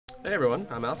Hey everyone,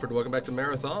 I'm Alfred. Welcome back to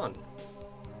Marathon.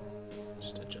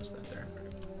 Just adjust that there.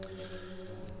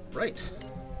 Right.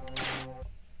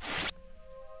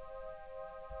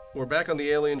 We're back on the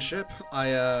alien ship.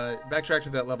 I backtracked to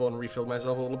that level and refilled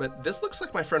myself a little bit. This looks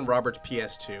like my friend Robert's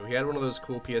PS2. He had one of those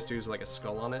cool PS2s with like a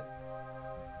skull on it.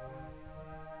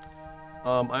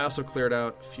 I also cleared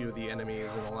out a few of the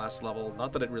enemies in the last level.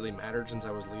 Not that it really mattered since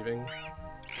I was leaving.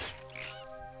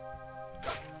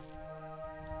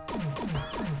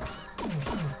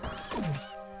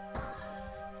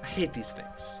 I hate these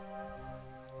things.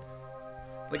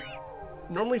 Like,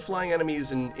 normally flying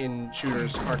enemies in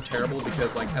shooters aren't terrible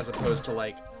because, like, as opposed to,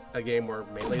 like, a game where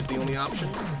melee is the only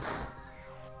option.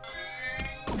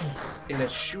 In a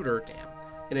shooter,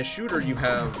 in a shooter you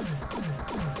have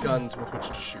guns with which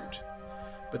to shoot.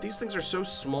 But these things are so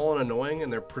small and annoying,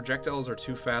 and their projectiles are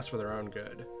too fast for their own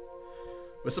good.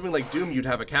 With something like Doom, you'd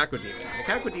have a Cacodemon. And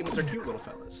Cacodemons are cute little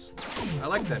fellas. I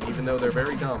like them, even though they're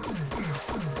very dumb.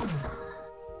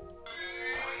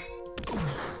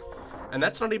 And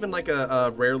that's not even like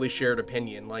a rarely shared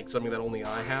opinion, like something that only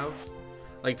I have.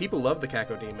 Like, people love the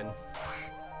Cacodemon.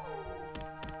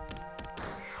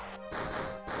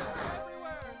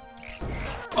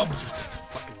 Oh, it's a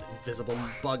fucking invisible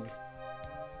bug.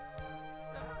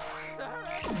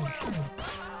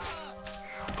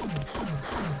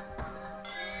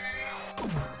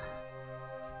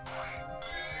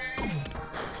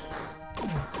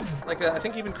 Like, I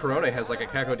think even Corona has like a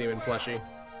Cacodemon plushie.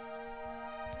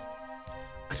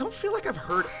 I don't feel like I've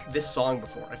heard this song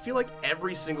before. I feel like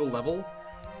every single level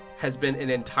has been an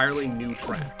entirely new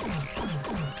track.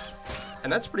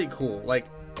 And that's pretty cool. Like,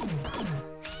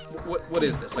 what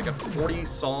is this? Like a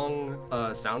 40-song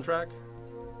soundtrack?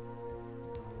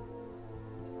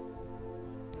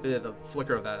 The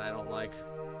flicker of that I don't like.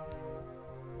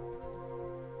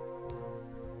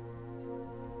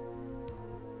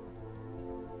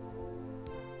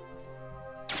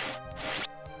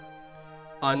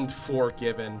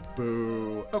 Unforgiven.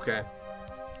 Boo. Okay.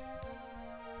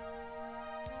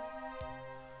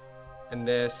 And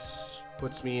this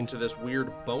puts me into this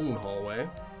weird bone hallway.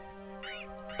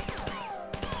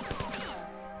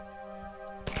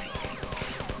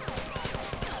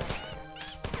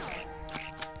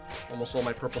 Almost all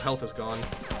my purple health is gone.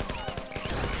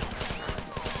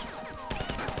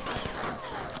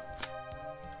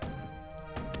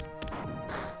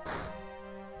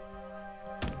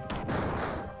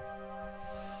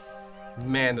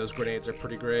 Man, those grenades are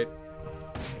pretty great.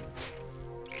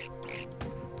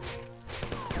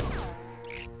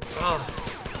 Oh.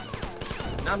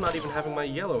 Now I'm not even having my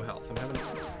yellow health. I'm having...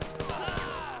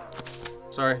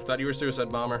 Sorry, thought you were Suicide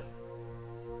Bomber.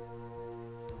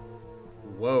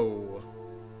 Whoa.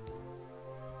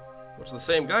 What's the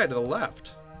same guy to the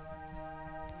left?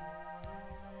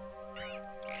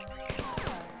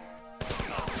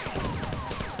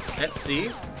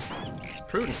 See? It's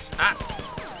Prudence. Ah!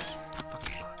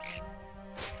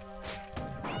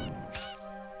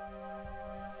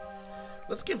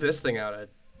 Let's give this thing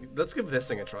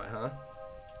a try, huh?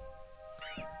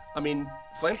 I mean,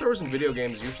 flamethrowers in video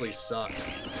games usually suck.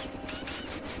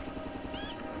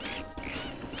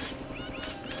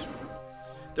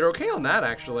 They're okay on that,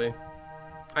 actually.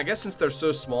 I guess since they're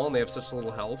so small and they have such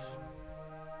little health.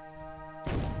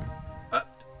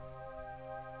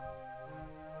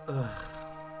 Ugh.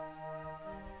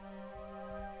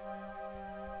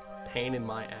 Pain in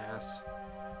my ass.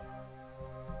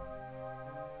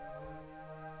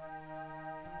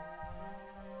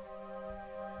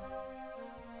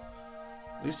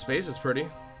 At least space is pretty.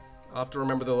 I'll have to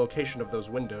remember the location of those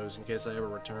windows in case I ever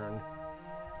return.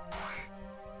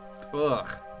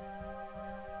 Ugh.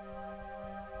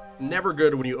 Never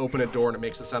good when you open a door and it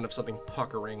makes the sound of something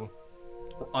puckering.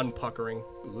 Or unpuckering.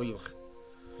 Ugh.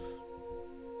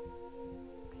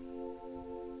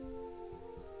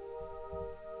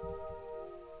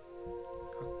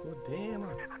 Oh, damn.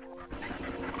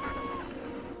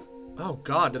 Oh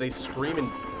god, do they scream in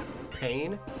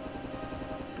pain?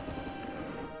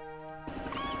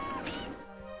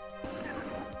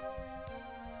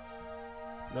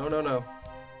 No, no, no.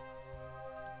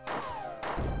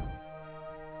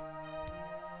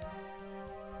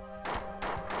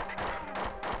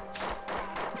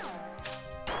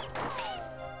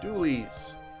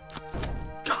 Dualies.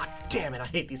 God damn it, I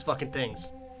hate these fucking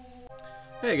things.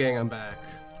 Hey gang, I'm back.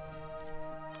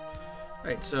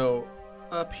 Alright, so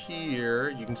up here,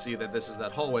 you can see that this is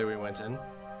that hallway we went in.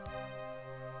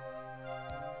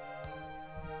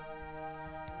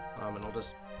 And I'll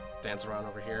just dance around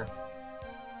over here.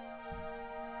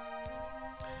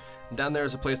 And down there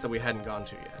is a place that we hadn't gone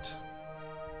to yet.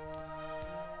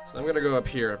 So I'm gonna go up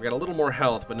here. I've got a little more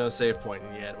health, but no save point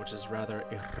yet, which is rather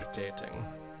irritating.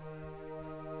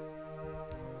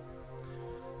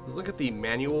 Let's look at the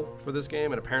manual for this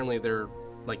game, and apparently they're,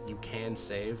 like, you can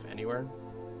save anywhere.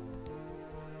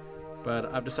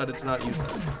 But I've decided to not use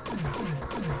that,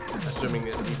 assuming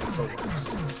it even still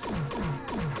works.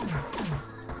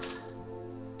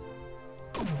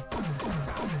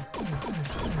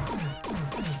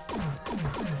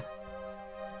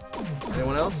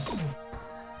 Anyone else?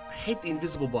 I hate the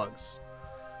invisible bugs.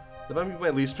 That might be my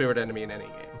least favorite enemy in any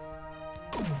game.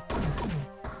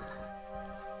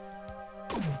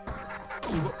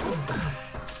 See,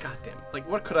 God damn it. Like,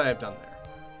 what could I have done there?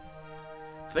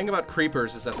 The thing about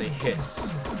creepers is that they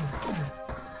hiss.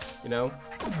 You know?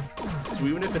 So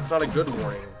even if it's not a good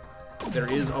warning, there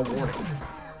is a warning.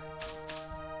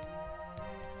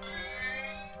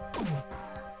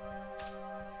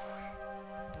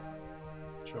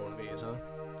 Show one of these, huh?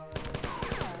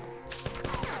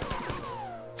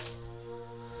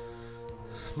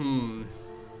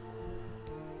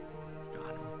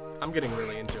 God, I'm getting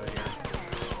really into it here.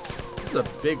 This is a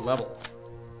big level.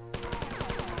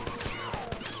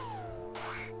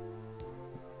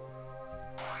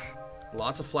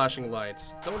 Lots of flashing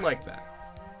lights. Don't like that.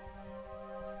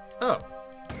 Oh.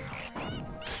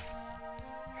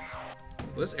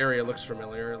 Well, this area looks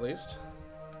familiar, at least.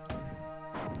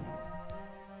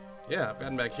 Yeah, I've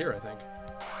gotten back here, I think.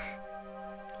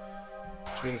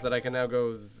 Which means that I can now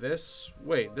go this...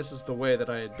 Wait, this is the way that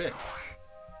I had been.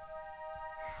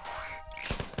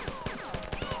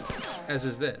 As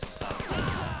is this.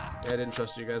 Yeah, I didn't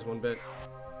trust you guys one bit.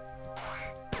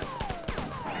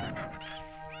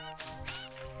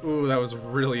 Ooh, that was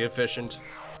really efficient.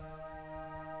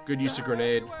 Good use of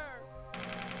grenade.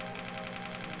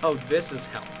 Oh, this is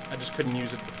health. I just couldn't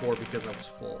use it before because I was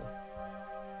full.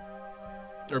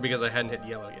 Or because I hadn't hit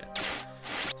yellow yet.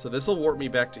 So this will warp me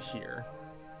back to here.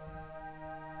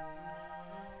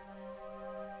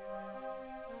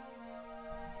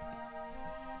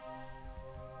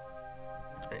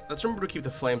 Alright, let's remember to keep the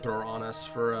flamethrower on us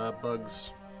for bugs.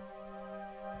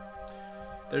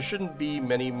 There shouldn't be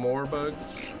many more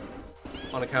bugs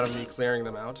on account of me clearing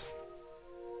them out.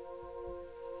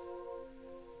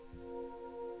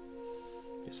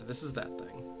 Okay, so this is that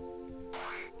thing.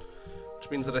 Which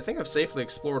means that I think I've safely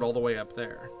explored all the way up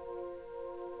there.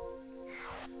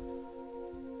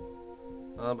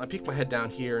 I peeked my head down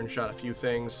here and shot a few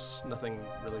things. Nothing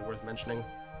really worth mentioning.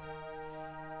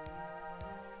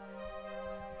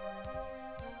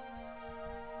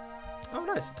 Oh,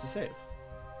 nice. It's a save.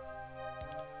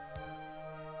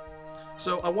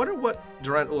 So, I wonder what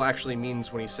Durant actually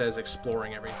means when he says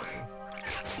exploring everything.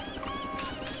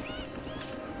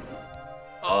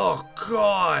 Oh,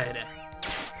 God!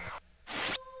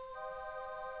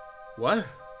 What?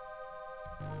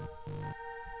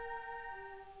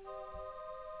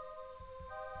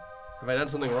 Have I done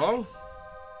something wrong?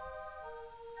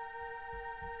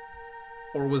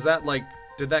 Or was that like,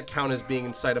 did that count as being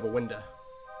inside of a window?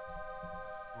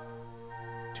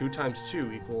 2 times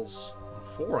 2 equals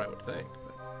 4, I would think.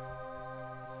 But...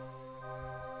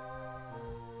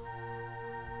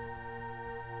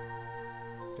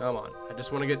 Come on. I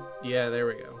just want to get... Yeah, there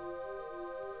we go.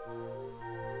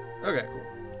 Okay, cool.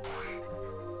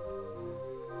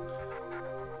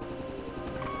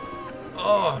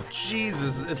 Oh,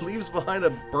 Jesus. It leaves behind a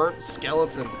burnt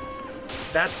skeleton.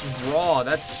 That's raw.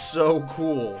 That's so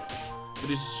cool. It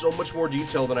is so much more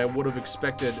detail than I would have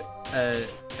expected a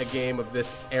game of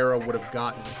this era would have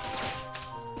gotten.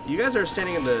 You guys are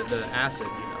standing in the acid,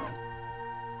 you know.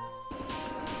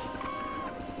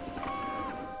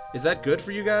 Is that good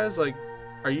for you guys? Like,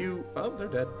 are you... Oh, they're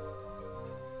dead.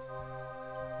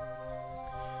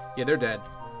 Yeah, they're dead.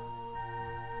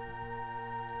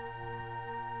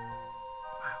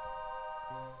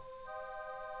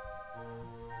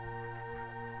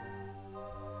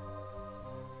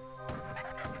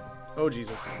 Oh,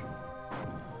 Jesus.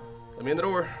 Let me in the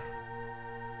door.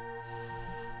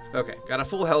 Okay, got a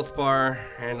full health bar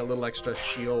and a little extra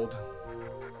shield.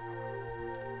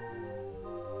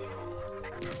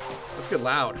 Let's get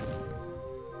loud.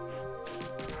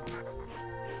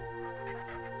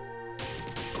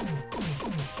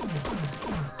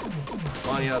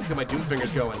 Come on, yeah, let's get my doom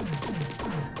fingers going.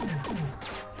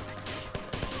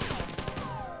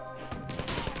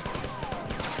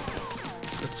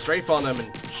 Let's strafe on them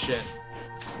and shit.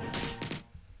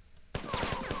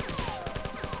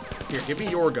 Here, give me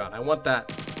your gun. I want that.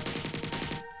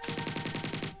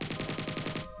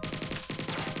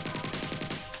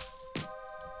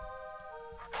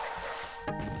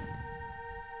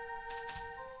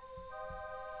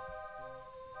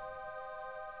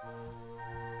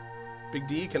 Big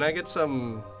D, can I get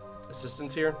some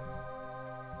assistance here?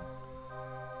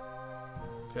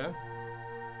 Okay.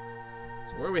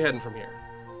 So where are we heading from here?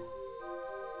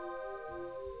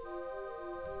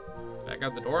 Back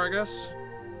out the door, I guess?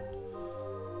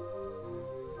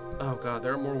 Oh god,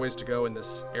 there are more ways to go in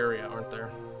this area, aren't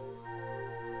there?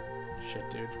 Shit,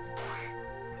 dude.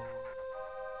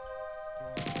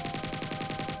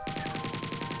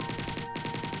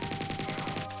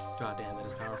 God damn, that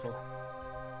is powerful.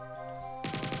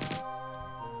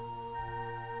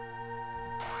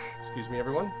 Excuse me,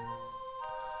 everyone.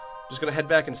 Just gonna head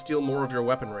back and steal more of your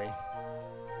weaponry.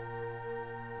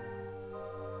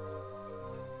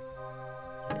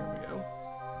 There we go.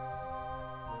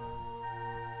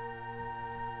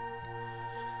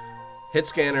 Hit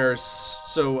scanners.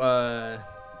 So,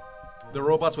 the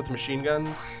robots with machine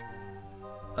guns,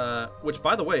 which,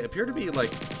 by the way, appear to be,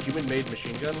 like, human-made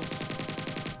machine guns.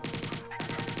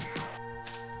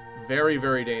 Very,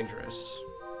 very dangerous.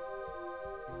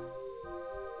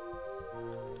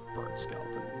 Bird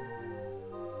skeleton.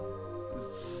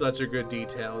 It's such a good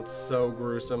detail. It's so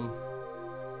gruesome.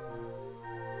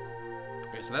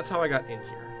 Okay, so that's how I got in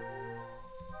here.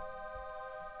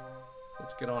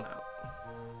 Let's get on out.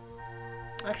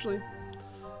 Actually,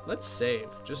 let's save,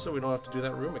 just so we don't have to do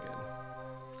that room again.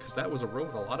 Because that was a room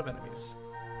with a lot of enemies.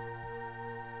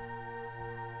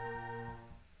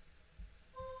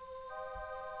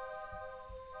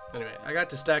 Anyway, I got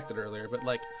distracted earlier, but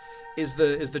like, is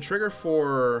the trigger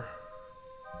for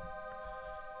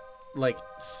like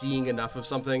seeing enough of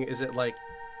something? Is it like,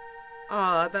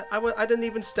 I didn't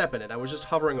even step in it. I was just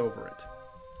hovering over it.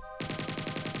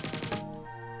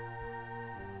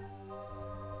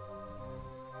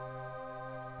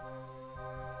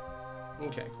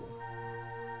 Okay, cool.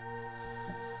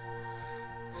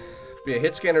 But yeah,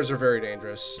 hit scanners are very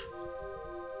dangerous.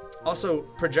 Also,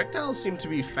 projectiles seem to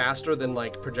be faster than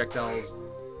like projectiles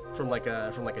from like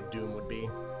a Doom would be.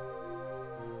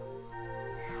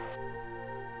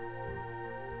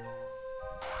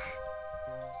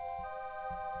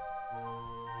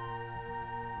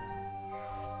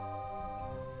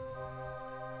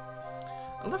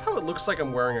 I love how it looks like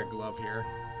I'm wearing a glove here.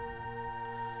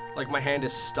 Like my hand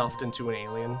is stuffed into an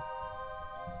alien.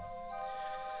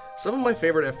 Some of my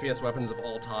favorite FPS weapons of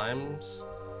all times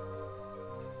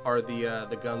are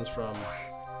the guns from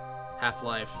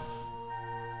Half-Life.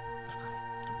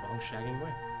 Wrong shagging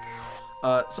way.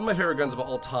 Some of my favorite guns of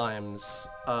all times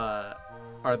are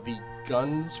the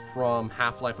guns from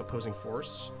Half-Life Opposing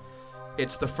Force.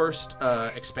 It's the first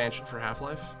expansion for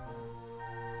Half-Life.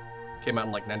 Came out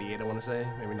in like 98, I want to say,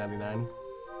 maybe 99.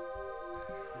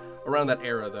 Around that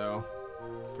era, though,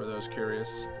 for those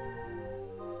curious.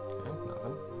 Okay,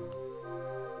 nothing.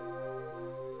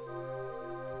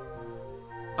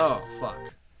 Oh, fuck.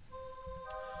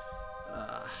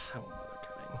 I won't bother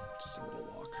cutting. Just a little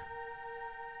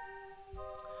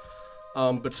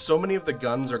walk. But so many of the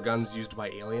guns are guns used by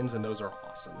aliens, and those are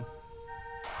awesome.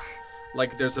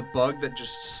 Like, there's a bug that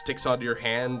just sticks onto your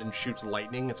hand and shoots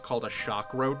lightning. It's called a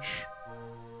shock roach.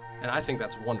 And I think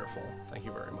that's wonderful. Thank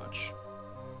you very much.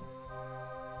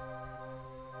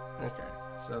 Okay,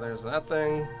 so there's that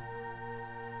thing.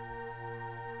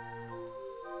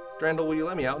 Drandle, will you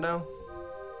let me out now?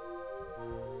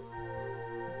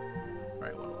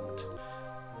 Alright, one moment.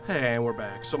 Hey, and we're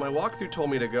back. So my walkthrough told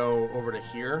me to go over to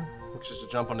here, which is to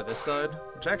jump onto this side,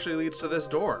 which actually leads to this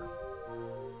door.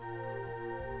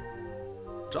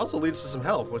 Which also leads to some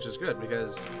health, which is good,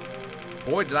 because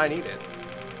boy, did I need it.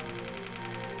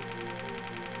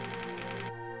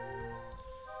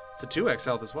 It's a 2x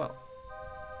health as well.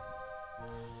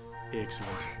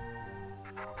 Excellent.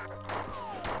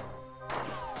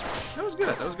 That was good.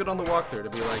 That was good on the walkthrough to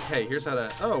be like, hey, here's how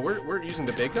to... Oh, we're using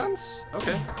the big guns?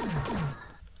 Okay.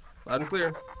 Loud and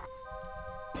clear.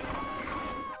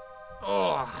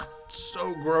 Oh,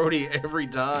 so grody every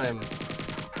time.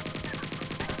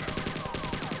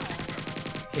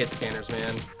 Hit scanners,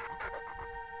 man.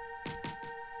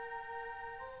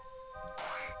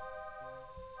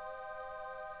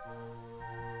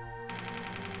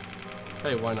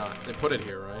 Hey, why not? They put it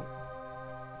here, right?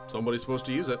 Somebody's supposed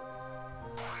to use it.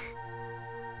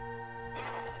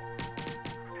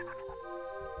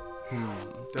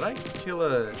 Did I kill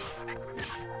a...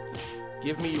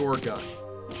 Give me your gun.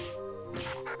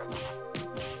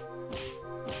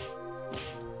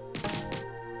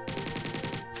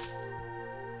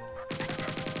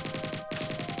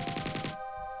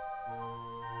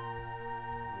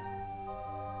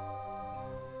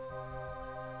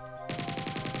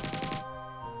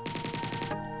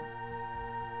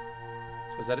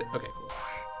 Was that it? Okay, cool.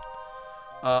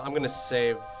 I'm gonna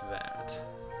save that.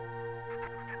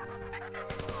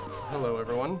 hello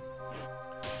everyone.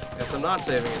 Guess I'm not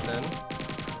saving it then.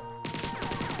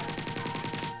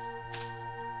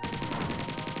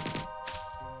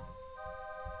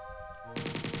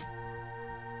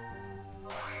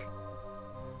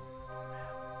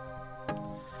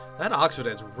 That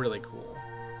Oxfordhead's really cool.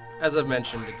 As I've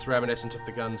mentioned, it's reminiscent of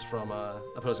the guns from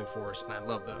Opposing Force, and I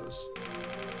love those.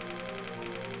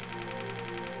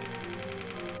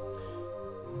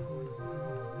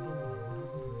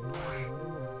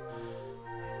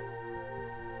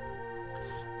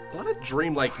 A lot of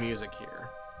dreamlike music here.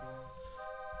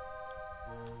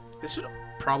 This would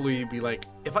probably be like,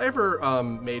 if I ever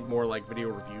made more like video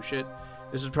review shit,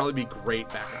 this would probably be great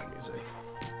background music.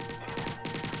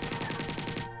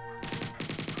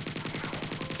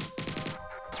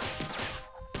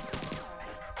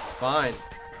 Fine.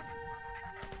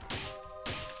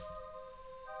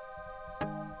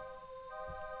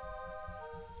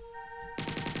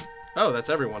 Oh, that's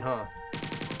everyone, huh?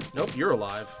 Nope, you're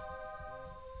alive.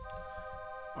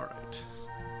 Alright.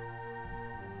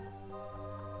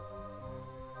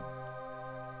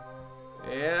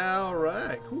 Yeah,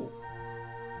 alright, cool.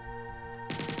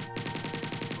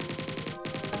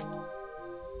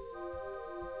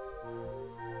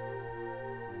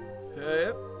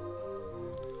 Yep.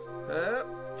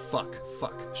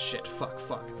 Fuck, shit, fuck.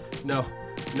 No,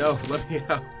 let me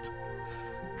out.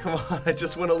 Come on, I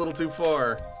just went a little too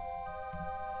far.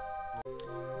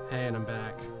 Hey, and I'm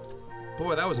back.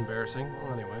 Boy, that was embarrassing.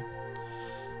 Well, anyway.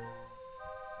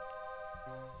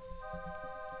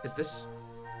 Is this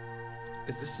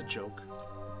a joke?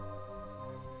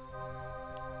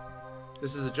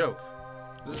 This is a joke.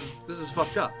 This is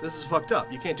fucked up. This is fucked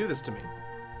up. You can't do this to me.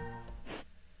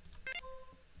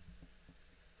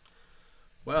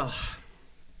 Well,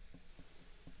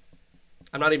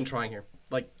 I'm not even trying here.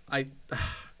 Like,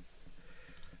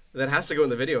 that has to go in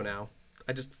the video now.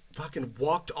 I just fucking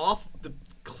walked off the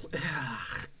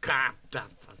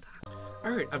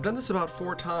Alright, I've done this about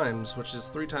 4 times, which is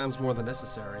 3 times more than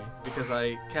necessary, because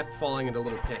I kept falling into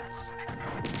little pits.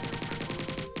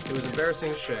 It was embarrassing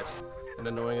as shit, and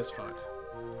annoying as fuck.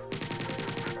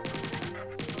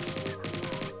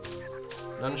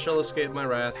 None shall escape my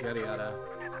wrath, yada yada.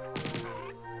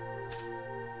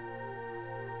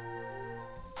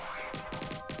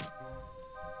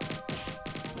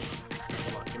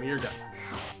 Come on, give me your gun.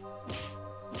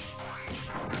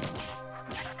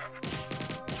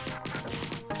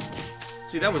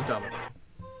 See, that was dumb of me.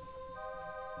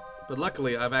 But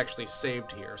luckily, I've actually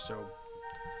saved here, so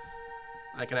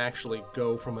I can actually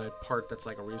go from a part that's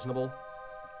like a reasonable.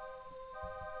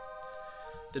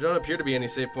 There don't appear to be any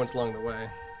save points along the way.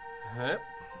 Yep.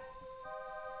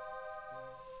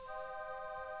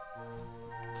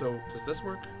 So, does this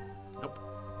work? Nope.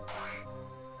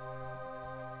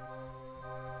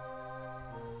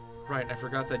 Right, I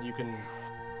forgot that you can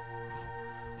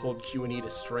hold Q and E to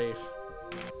strafe.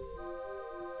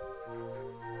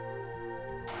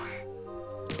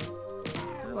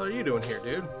 What the hell are you doing here,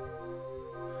 dude?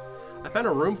 I found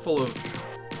a room full of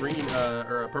green,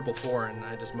 or a purple 4, and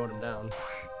I just mowed them down.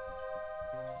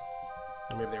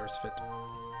 Or maybe they were fit.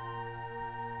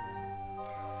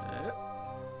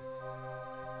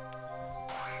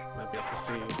 Might be able to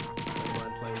see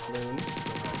someone playing balloons.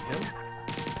 Don't like him.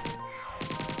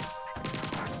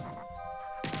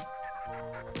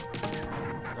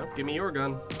 Nope, give me your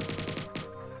gun.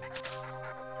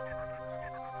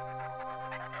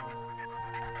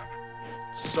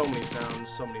 So many sounds,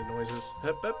 so many noises.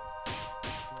 Hip, hip.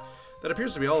 That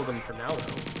appears to be all of them for now,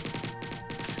 though.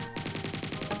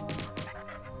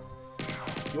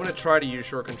 You want to try to use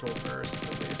short control bursts,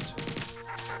 at least.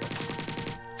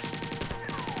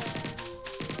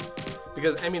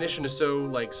 Because ammunition is so,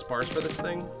 like, sparse for this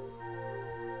thing.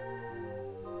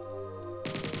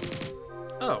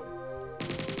 Oh.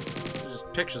 There's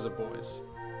just pictures of boys.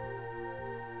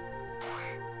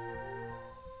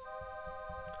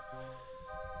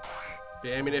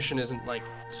 The ammunition isn't, like,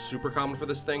 super common for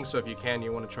this thing, so if you can,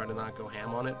 you want to try to not go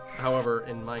ham on it. However,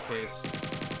 in my case...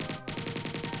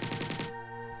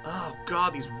 Oh,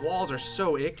 God, these walls are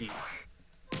so icky.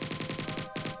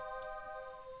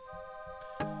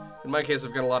 In my case,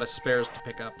 I've got a lot of spares to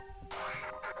pick up.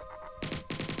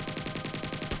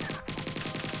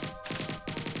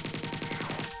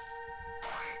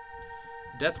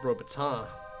 Death robots, huh?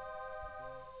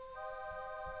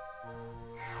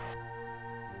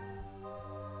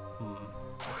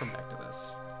 I'll come back to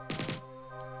this.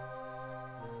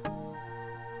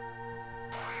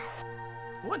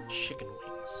 I want chicken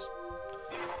wings.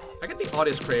 I get the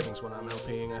oddest cravings when I'm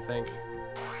LPing, I think.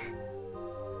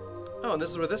 Oh, and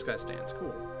this is where this guy stands.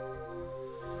 Cool.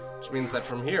 Which means that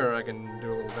from here I can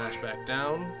do a little dash back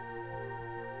down.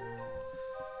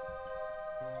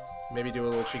 Maybe do a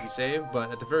little cheeky save,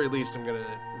 but at the very least I'm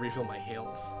gonna refill my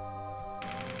health.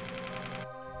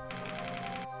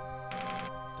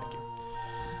 Thank you.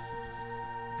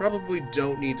 Probably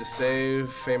don't need to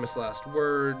save famous last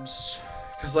words.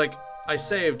 Because, like, I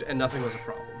saved and nothing was a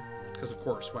problem. Because, of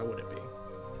course, why would it be?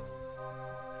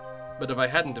 But if I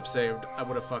hadn't have saved, I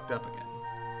would have fucked up again.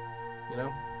 You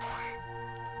know?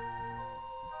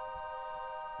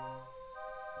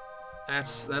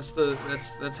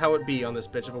 That's how it be on this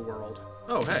bitch of a world.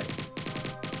 Oh, hey.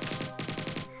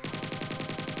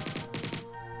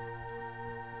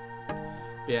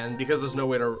 Yeah, and because there's no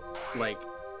way to, like,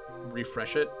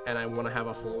 refresh it, and I want to have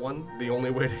a full one, the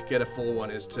only way to get a full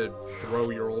one is to throw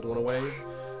your old one away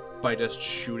by just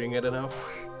shooting it enough.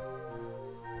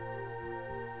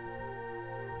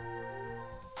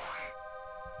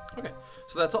 Okay,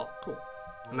 so that's all. Cool.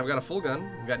 And I've got a full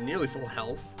gun. I've got nearly full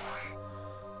health.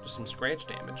 Just some scratch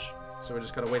damage. So we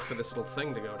just gotta wait for this little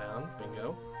thing to go down.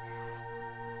 Bingo.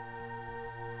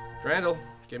 Randall,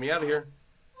 get me out of here.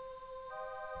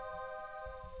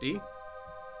 D?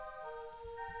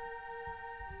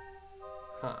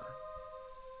 Huh.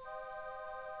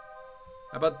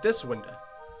 How about this window?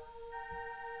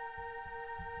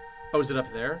 Oh, is it up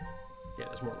there? Yeah,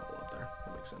 there's more level up there.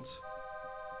 That makes sense.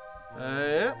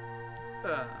 Yeah.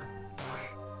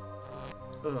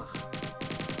 Ugh.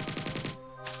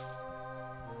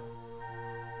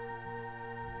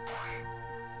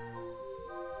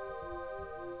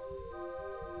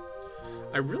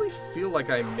 I really feel like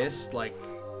I missed, like,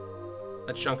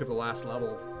 a chunk of the last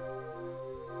level.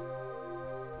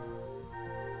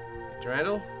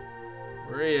 Randall?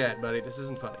 Where are you at, buddy? This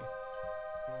isn't funny.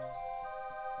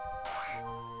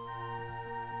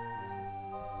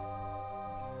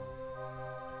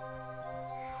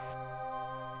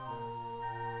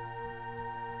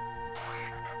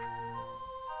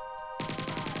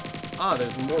 Ah,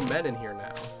 there's more men in here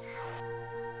now.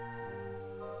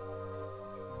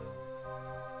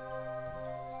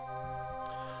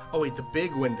 Oh wait, the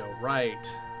big window,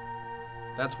 right.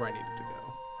 That's where I needed to go.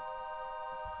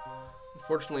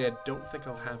 Unfortunately, I don't think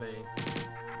I'll have a...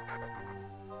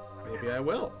 Maybe I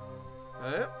will.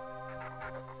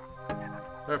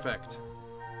 Perfect.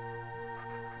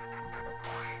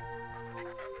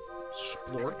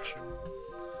 Splorch.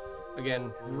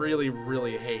 Again, really,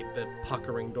 really hate the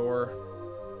puckering door.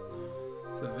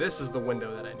 So this is the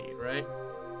window that I need, right?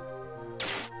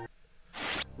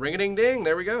 Ring-a-ding-ding,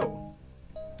 there we go.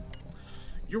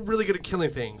 You're really good at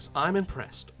killing things. I'm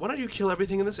impressed. Why don't you kill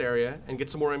everything in this area and get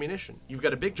some more ammunition? You've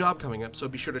got a big job coming up, so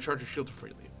be sure to charge your shields before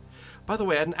you leave. By the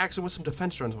way, I had an accident with some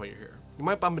defense drones while you're here. You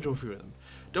might bump into a few of them.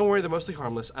 Don't worry, they're mostly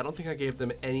harmless. I don't think I gave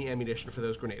them any ammunition for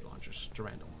those grenade launchers.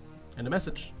 Durandal. And a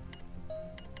message.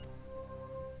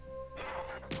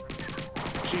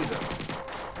 Jesus.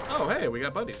 Oh, hey, we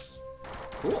got buddies.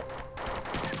 Cool.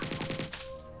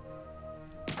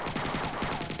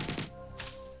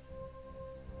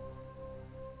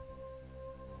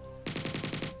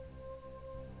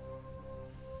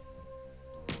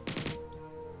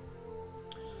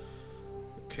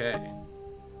 Okay.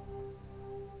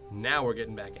 Now we're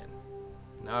getting back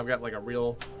in. Now I've got like a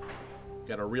real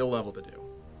level to do.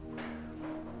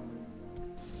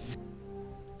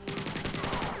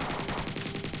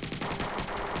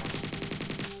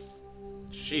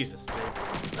 Jesus, dude.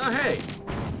 Oh, hey!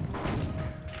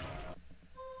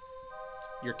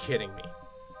 You're kidding me.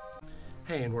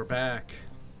 Hey, and we're back.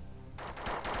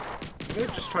 I'm gonna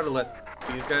just try to let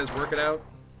these guys work it out.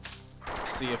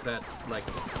 See if that, like,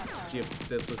 see if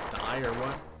they'll just die or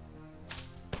what.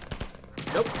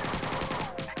 Nope.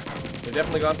 They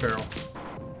definitely gone feral.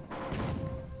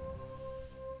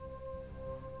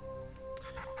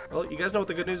 Well, you guys know what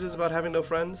the good news is about having no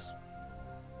friends?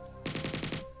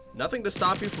 Nothing to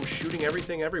stop you from shooting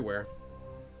everything everywhere.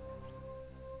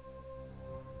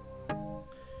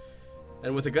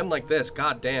 And with a gun like this,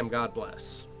 goddamn, God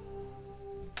bless.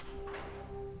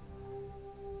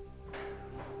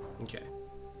 Okay.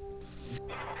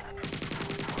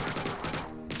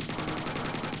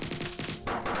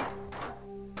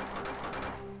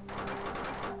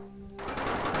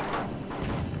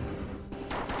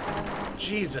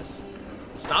 Jesus.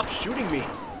 Stop shooting me.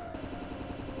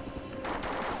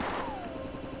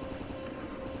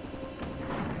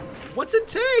 What's it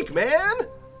take, man?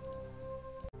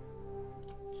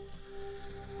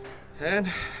 And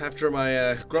after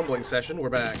my grumbling session, we're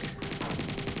back.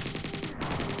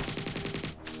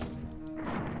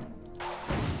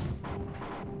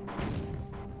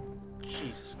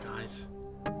 Jesus, guys.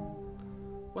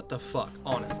 What the fuck,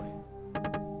 honestly?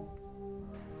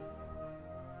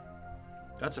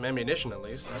 Got some ammunition at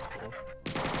least. That's cool.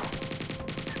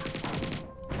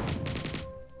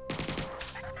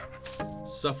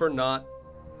 Suffer not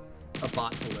a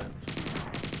bot to live.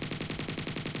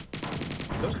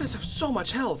 Those guys have so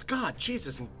much health. God,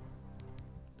 Jesus. And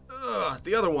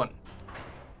the other one.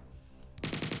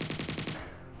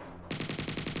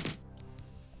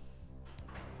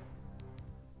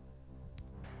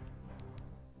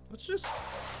 Let's just...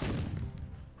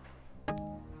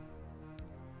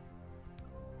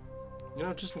 You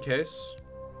know, just in case.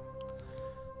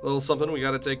 A little something we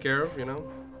gotta take care of, you know?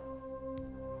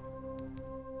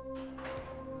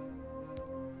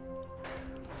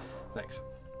 Thanks.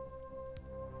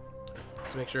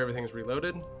 Let's make sure everything's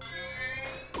reloaded.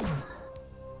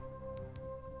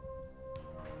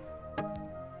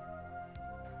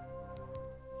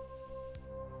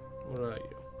 What about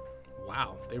you?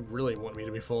 Wow, they really want me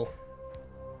to be full.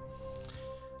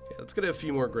 Okay, let's get a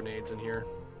few more grenades in here.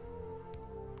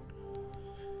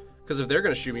 Because if they're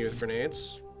going to shoot me with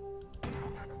grenades,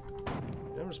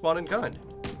 you know, respond in kind.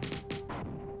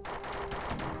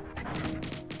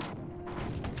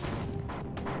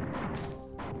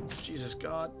 Jesus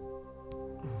God.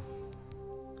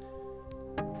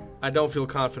 I don't feel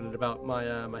confident about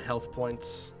my my health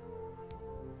points.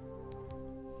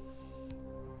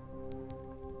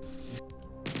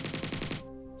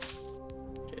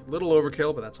 Okay, a little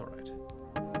overkill, but that's all right.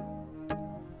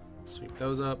 Sweep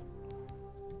those up.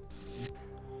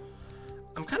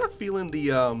 I'm kind of feeling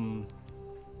the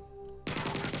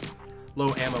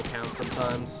low ammo count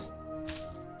sometimes.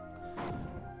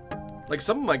 Like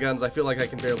some of my guns, I feel like I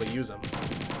can barely use them.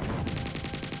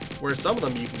 Whereas some of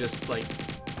them, you can just like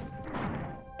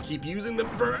keep using them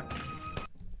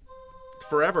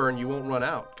forever and you won't run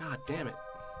out. God damn it.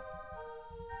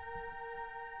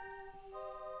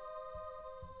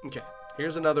 Okay,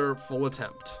 here's another full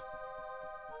attempt.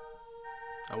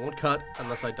 I won't cut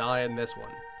unless I die in this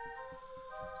one.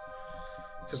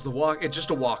 Because the walk, it's just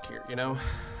a walk here, you know?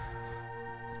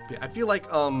 Yeah, I feel like,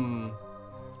 because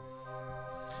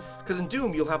in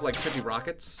Doom, you'll have like 50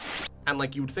 rockets, and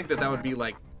like you would think that that would be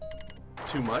like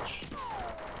too much.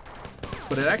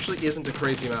 But it actually isn't a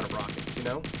crazy amount of rockets, you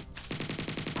know?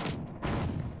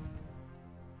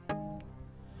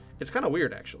 It's kind of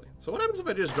weird, actually. So what happens if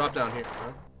I just drop down here,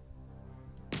 huh?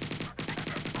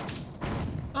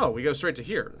 Oh, we go straight to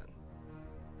here, then.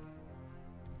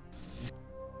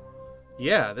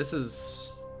 Yeah, this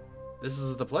is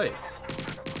the place.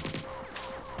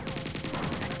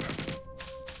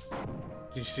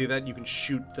 Did you see that? You can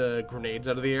shoot the grenades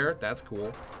out of the air? That's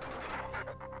cool.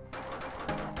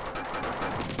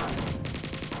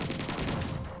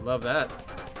 Love that.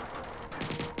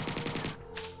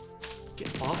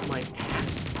 Get off my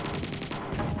ass.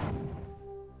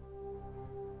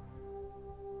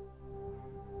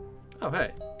 Oh,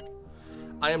 hey.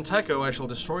 I am Tycho. I shall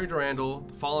destroy Durandal.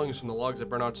 The following is from the logs of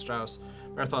Bernard Strauss,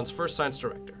 Marathon's first science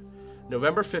director.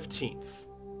 November 15th.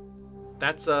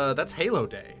 That's Halo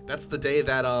Day. That's the day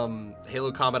that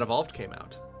Halo Combat Evolved came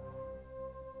out.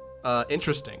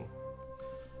 Interesting.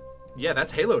 Yeah,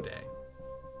 that's Halo Day.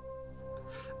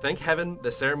 Thank heaven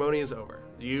the ceremony is over.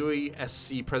 The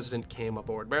UESC president came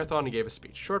aboard Marathon and gave a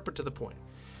speech, short but to the point.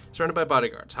 Surrounded by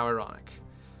bodyguards, how ironic.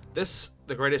 This,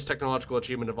 the greatest technological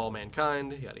achievement of all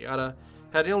mankind, yada yada.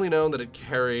 Had he only known that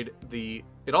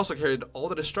it also carried all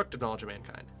the destructive knowledge of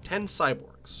mankind. 10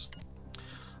 cyborgs.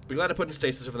 Be glad to put in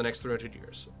stasis over the next 300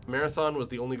 years. Marathon was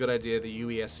the only good idea the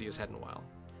UESC has had in a while.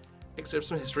 Except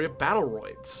some history of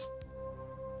battleroids.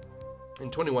 In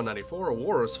 2194, a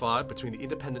war was fought between the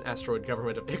independent asteroid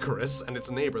government of Icarus and its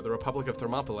neighbor, the Republic of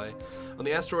Thermopylae, on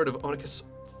the asteroid of Onychus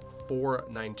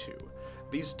 492.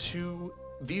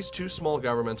 These two small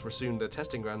governments were soon the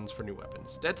testing grounds for new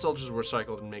weapons. Dead soldiers were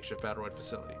recycled in a makeshift battleroid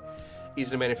facility.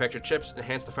 Easy to manufacture chips,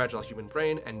 enhance the fragile human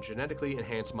brain, and genetically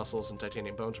enhance muscles and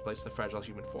titanium bones replace the fragile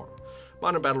human form.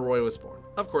 Modern Battleroid was born.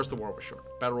 Of course, the war was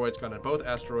short. Battleroids got on both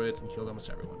asteroids and killed almost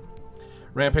everyone.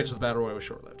 Rampage of the Battleroid was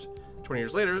short-lived. 20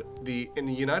 years later, the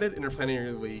United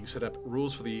Interplanetary League set up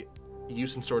rules for the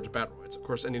use and storage of Battleroids. Of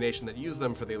course, any nation that used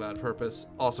them for the allowed purpose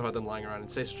also had them lying around in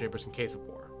stasis chambers in case of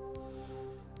war.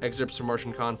 Excerpts from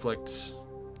Martian Conflict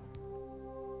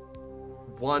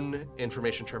 1,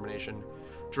 Information Termination.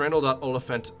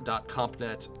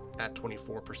 Durandal.oliphant.compnet at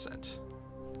 24%.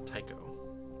 Tycho.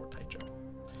 Or Tycho.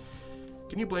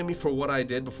 Can you blame me for what I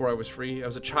did before I was free? I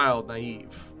was a child,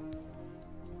 naive.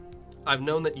 I've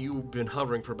known that you've been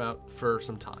hovering for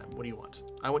some time. What do you want?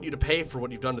 I want you to pay for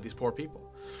what you've done to these poor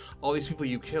people. All these people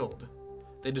you killed.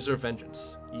 They deserve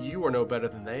vengeance. You are no better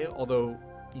than they, although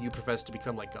you profess to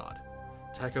become like God.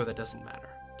 Tycho, that doesn't matter.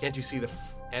 Can't you see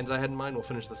Ends I had in mind, we'll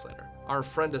finish this later. Our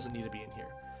friend doesn't need to be in here.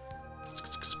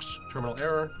 Terminal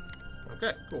error.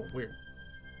 Okay, cool, weird.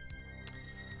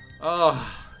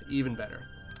 Even better.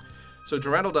 So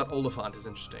Durandal.Oliphant is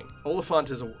interesting. Oliphant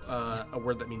is a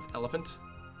word that means elephant.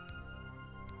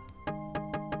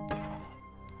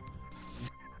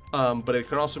 But it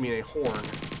can also mean a horn.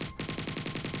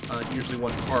 Usually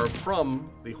one carved from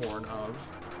the horn of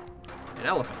an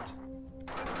elephant.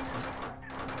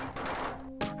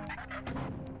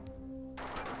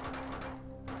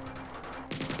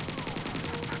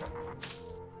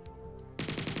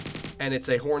 And it's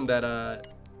a horn that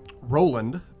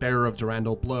Roland, bearer of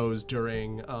Durandal, blows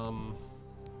during the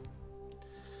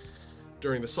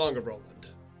Song of Roland.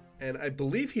 And I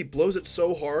believe he blows it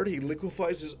so hard he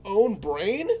liquefies his own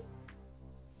brain?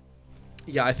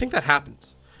 Yeah, I think that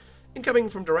happens. Incoming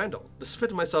from Durandal, the Sphit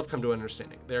and myself come to an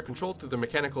understanding. They are controlled through their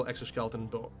mechanical exoskeleton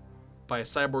by a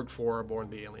cyborg 4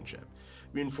 aboard the alien ship.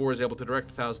 Mutant 4 is able to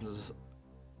direct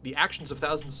the actions of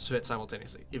thousands of Sphit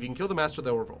simultaneously. If you can kill the Master,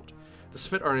 they'll revolt. The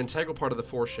Sphit are an integral part of the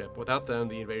 4 ship. Without them,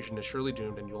 the invasion is surely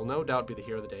doomed, and you will no doubt be the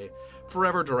hero of the day.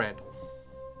 Forever, Durandal.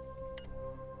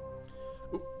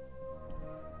 Oop.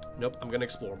 Nope, I'm gonna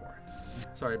explore more.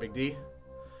 Sorry, Big D,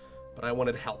 but I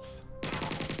wanted health.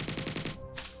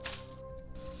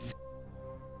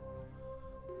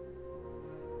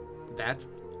 That's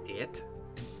it?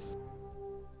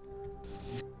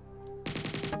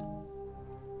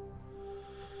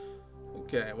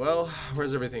 Okay, well,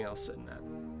 where's everything else sitting at?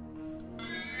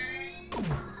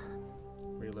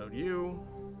 Reload you.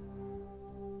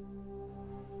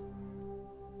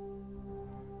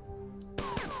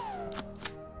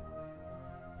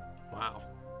 Wow.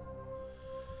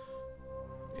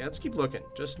 Yeah, let's keep looking,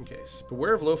 just in case.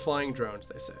 Beware of low-flying drones,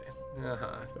 they say. Go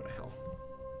to hell.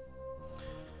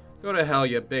 Go to hell,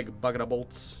 you big bucket of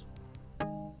bolts.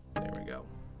 There we go.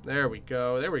 There we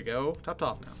go. There we go. Topped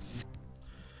off now.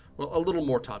 Well, a little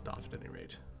more topped off at any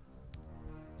rate.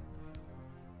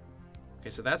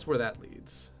 Okay, so that's where that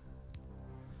leads.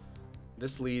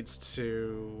 This leads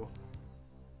to...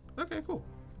 Okay, cool.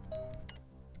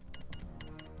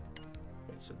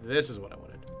 Wait, so this is what I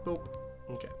wanted. Boop.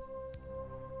 Okay.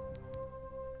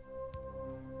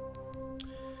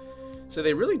 So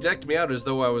they really decked me out as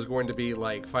though I was going to be,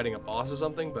 like, fighting a boss or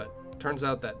something, but turns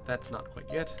out that that's not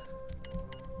quite yet.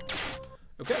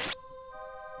 Okay.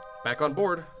 Back on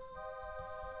board.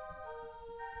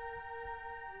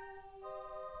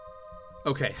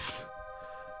 Okay.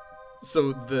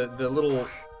 So the little...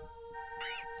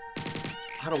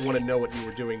 I don't want to know what you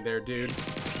were doing there, dude.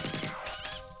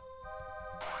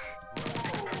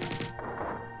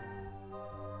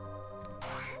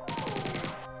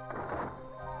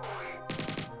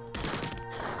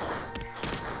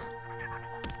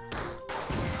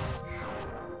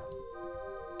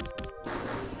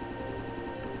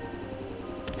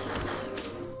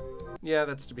 Yeah,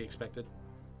 that's to be expected.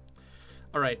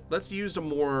 All right, let's use a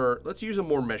more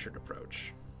measured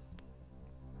approach.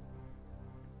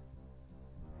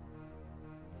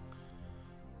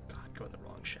 God, going the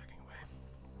wrong shacking way.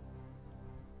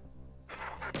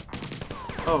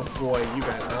 Oh boy, you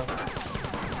guys, huh?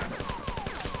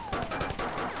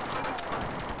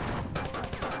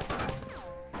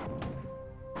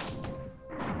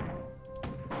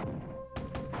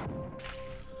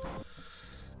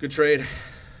 Good trade.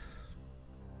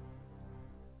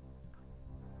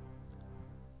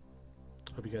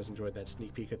 Hope you guys enjoyed that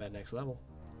sneak peek of that next level.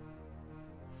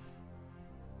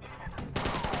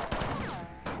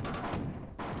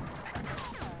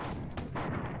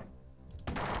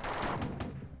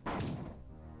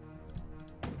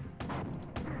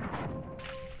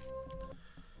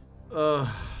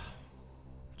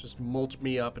 Just mulch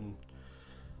me up and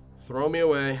throw me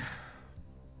away.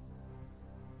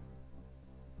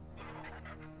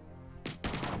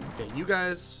 Okay, you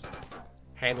guys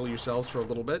handle yourselves for a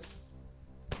little bit.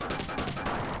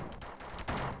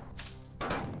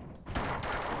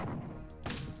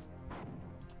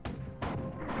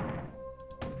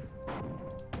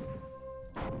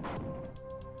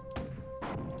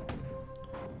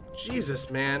 Jesus,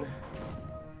 man.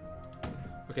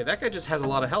 Okay, that guy just has a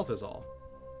lot of health is all.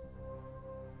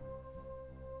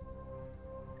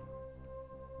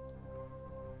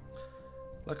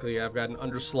 Luckily, I've got an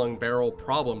underslung barrel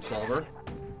problem solver.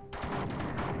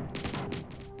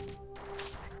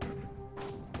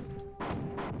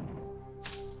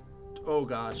 Oh,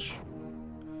 gosh.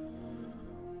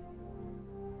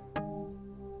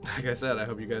 Like I said, I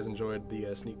hope you guys enjoyed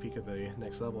the sneak peek of the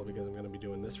next level, because I'm going to be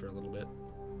doing this for a little bit.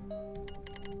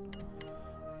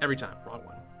 Every time. Wrong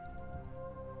one.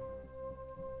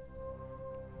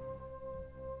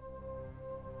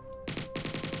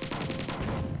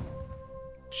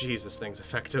 Jeez, this thing's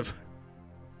effective.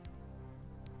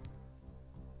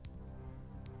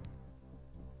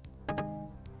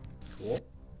 Cool.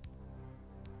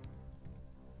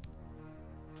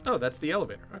 Oh, that's the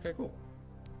elevator. Okay, cool.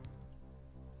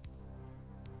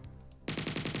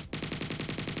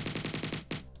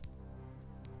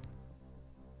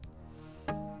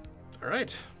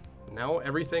 Alright. Now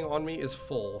everything on me is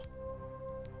full.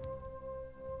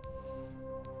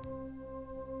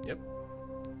 Yep.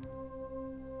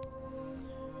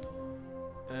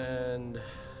 And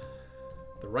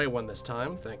the right one this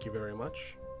time. Thank you very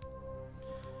much.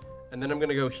 And then I'm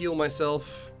gonna go heal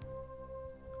myself.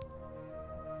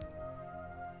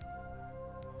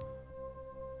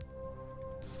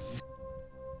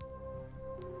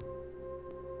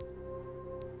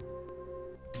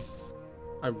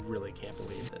 I really can't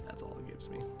believe that that's all it gives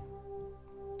me.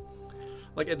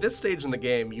 Like, at this stage in the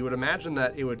game, you would imagine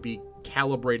that it would be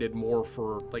calibrated more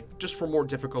for, like, just for more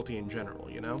difficulty in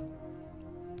general, you know?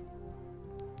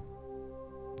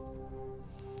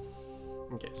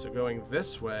 Okay, so going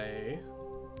this way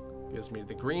gives me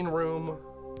the green room,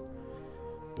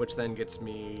 which then gets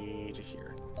me to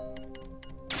here.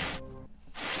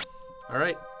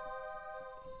 Alright.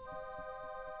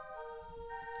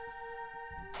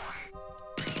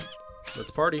 Let's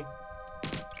party.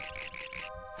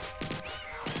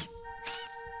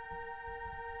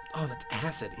 Oh, that's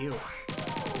acid. Ew.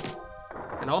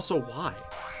 And also, why?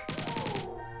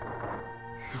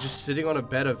 He's just sitting on a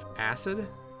bed of acid?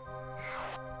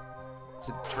 Is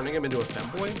it turning him into a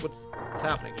femboy? What's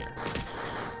happening here?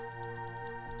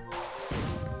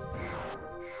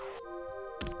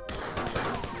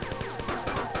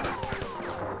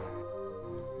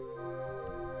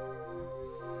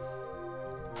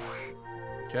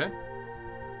 Okay.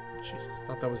 Jesus,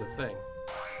 thought that was a thing.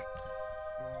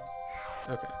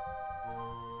 Okay.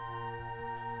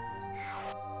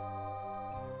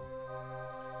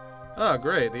 Ah,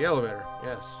 great, the elevator.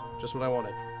 Yes, just what I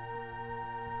wanted.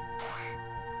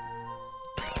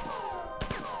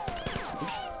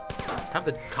 Have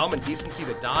the common decency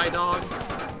to die, dog?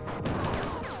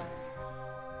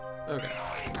 Okay.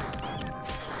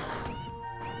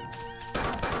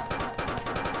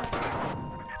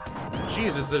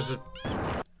 Jesus, there's a...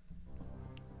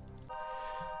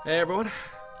 Hey, everyone.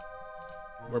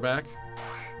 We're back.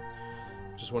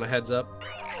 Just want a heads up.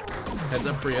 Heads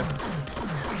up for you.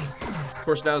 Of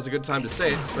course, now is a good time to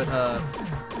say it, but, I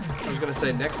was gonna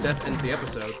say next death ends the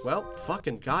episode. Well,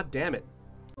 fucking goddamn it.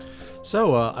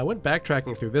 So, I went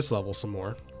backtracking through this level some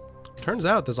more. Turns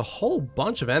out there's a whole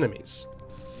bunch of enemies.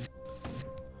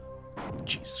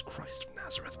 Jesus Christ of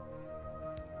Nazareth.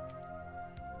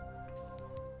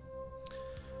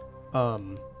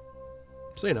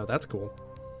 So, you know, that's cool.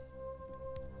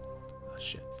 Oh,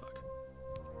 shit, fuck.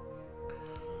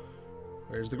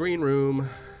 Where's the green room?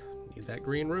 Need that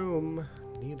green room.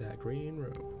 Need that green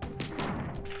room.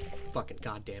 Fucking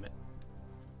goddamn it.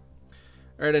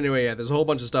 Alright, anyway, yeah, there's a whole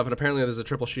bunch of stuff, and apparently there's a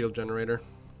triple shield generator.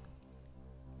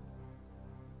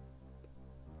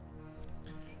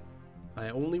 I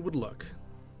only would look.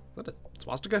 Is that a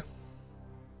swastika?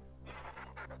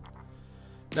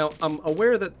 Now, I'm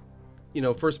aware that, you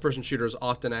know, first-person shooters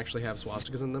often actually have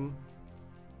swastikas in them.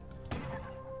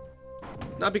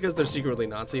 Not because they're secretly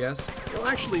Nazi-esque. Well,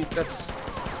 actually, that's...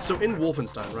 So in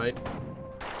Wolfenstein, right?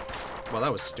 Well,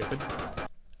 that was stupid.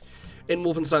 In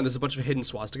Wolfenstein, there's a bunch of hidden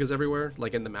swastikas everywhere,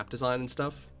 like in the map design and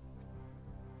stuff.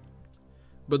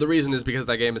 But the reason is because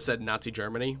that game is set in Nazi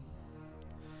Germany.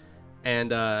 And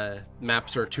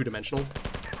maps are two-dimensional.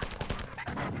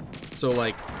 So,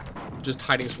 like, just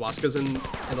hiding swastikas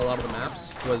in a lot of the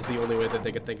maps was the only way that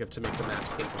they could think of to make the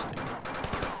maps interesting.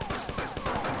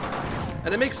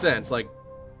 And it makes sense, like...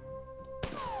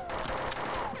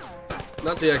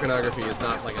 Nazi iconography is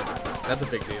not like a... That's a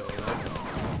big deal, you know?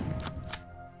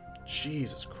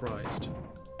 Jesus Christ.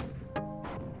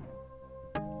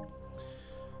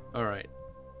 Alright.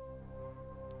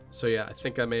 So yeah, I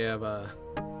think I may have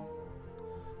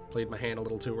played my hand a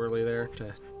little too early there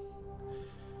to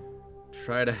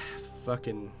try to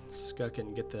fucking scuck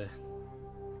and get the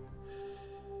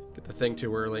thing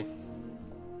too early.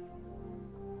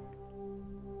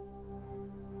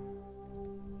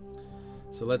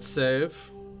 So let's save.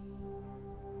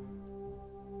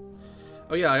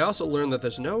 Oh yeah, I also learned that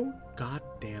there's no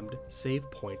goddamned save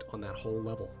point on that whole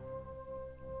level.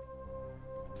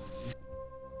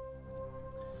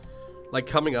 Like,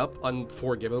 coming up,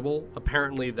 Unforgivable,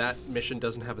 apparently that mission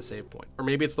doesn't have a save point. Or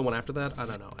maybe it's the one after that, I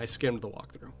don't know. I skimmed the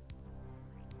walkthrough.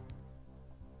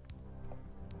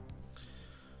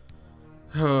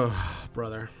 Oh,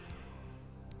 brother.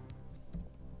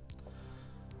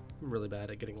 I'm really bad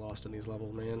at getting lost in these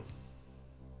levels, man.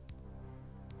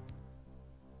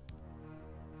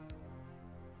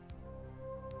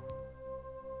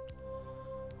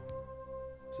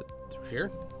 Is it through here?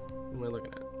 What am I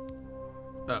looking at?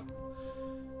 Oh.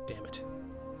 Damn it.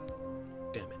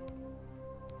 Damn it.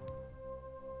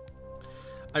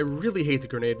 I really hate the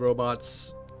grenade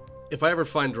robots. If I ever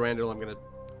find Durandal, I'm gonna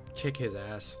kick his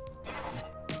ass.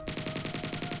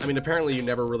 I mean, apparently you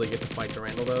never really get to fight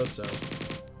Durandal, though, so...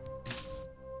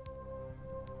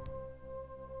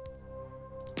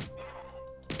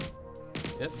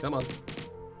 Yep, come on.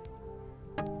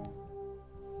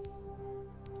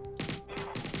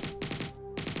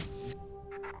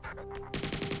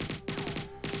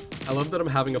 I love that I'm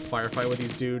having a firefight with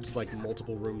these dudes, like,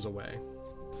 multiple rooms away.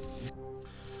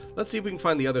 Let's see if we can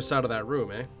find the other side of that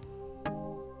room, eh?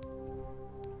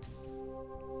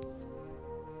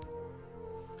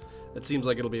 That seems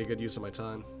like it'll be a good use of my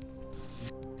time.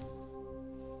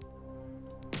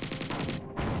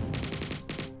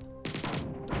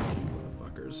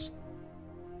 Motherfuckers.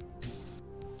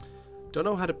 Don't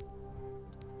know how to...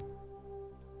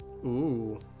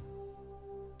 Ooh.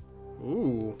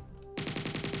 Ooh.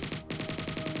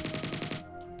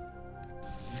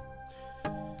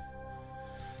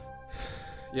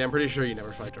 Yeah, I'm pretty sure you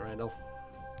never fight Durandal.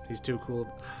 He's too cool.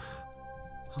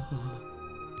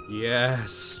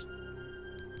 Yes.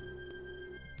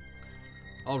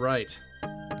 Alright.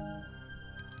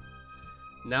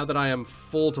 Now that I am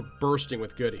full to bursting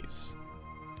with goodies,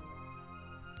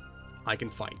 I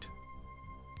can fight.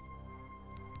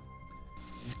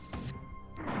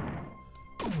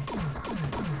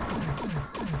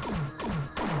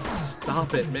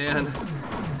 Stop it, man.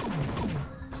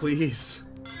 Please.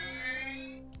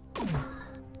 Of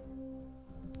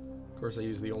course, I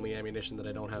use the only ammunition that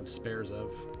I don't have spares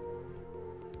of.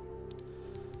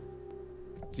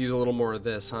 Let's use a little more of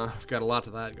this, huh? I've got a lot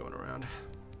of that going around.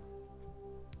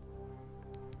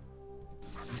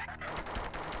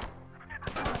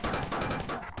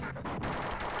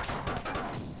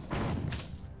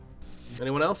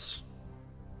 Anyone else?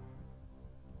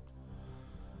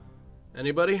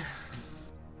 Anybody?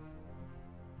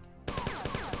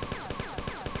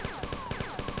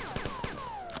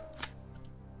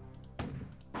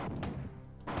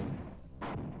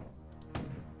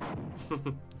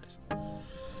 Nice.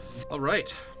 All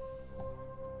right.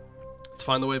 Let's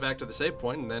find the way back to the save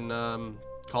point and then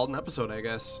call it an episode, I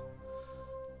guess.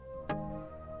 Top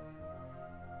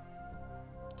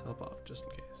off, just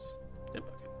in case. Yep,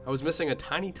 okay. I was missing a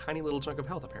tiny, tiny little chunk of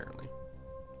health, apparently.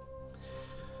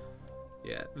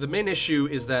 Yeah, the main issue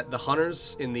is that the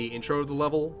hunters in the intro of the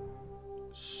level,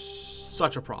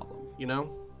 such a problem, you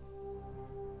know?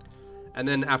 And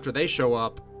then after they show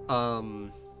up,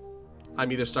 I'm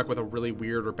either stuck with a really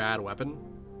weird or bad weapon.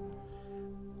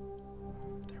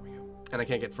 There we go. And I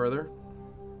can't get further.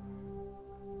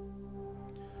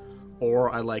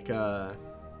 Or I like, I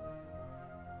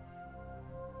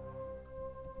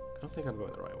don't think I'm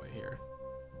going the right way here.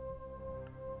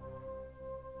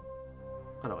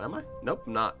 Oh no, am I? Nope,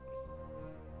 I'm not.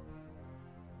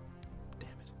 Damn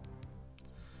it.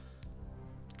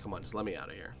 Come on, just let me out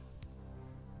of here.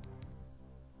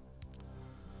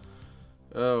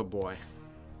 Oh boy.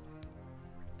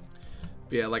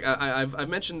 But yeah, like I've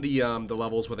mentioned the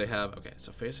levels where they have, okay,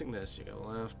 so facing this, you go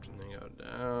left and then go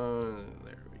down, and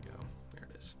there we go. There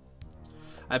it is.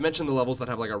 I've mentioned the levels that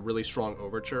have like a really strong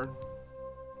overture.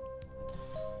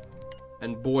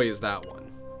 And boy is that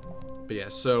one. But yeah,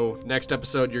 so next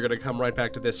episode you're gonna come right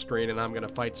back to this screen and I'm gonna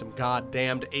fight some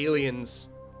goddamned aliens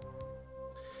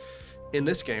in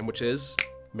this game, which is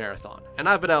Marathon. And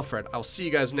I've been Alfred. I'll see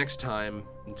you guys next time.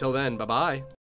 Until then, bye-bye.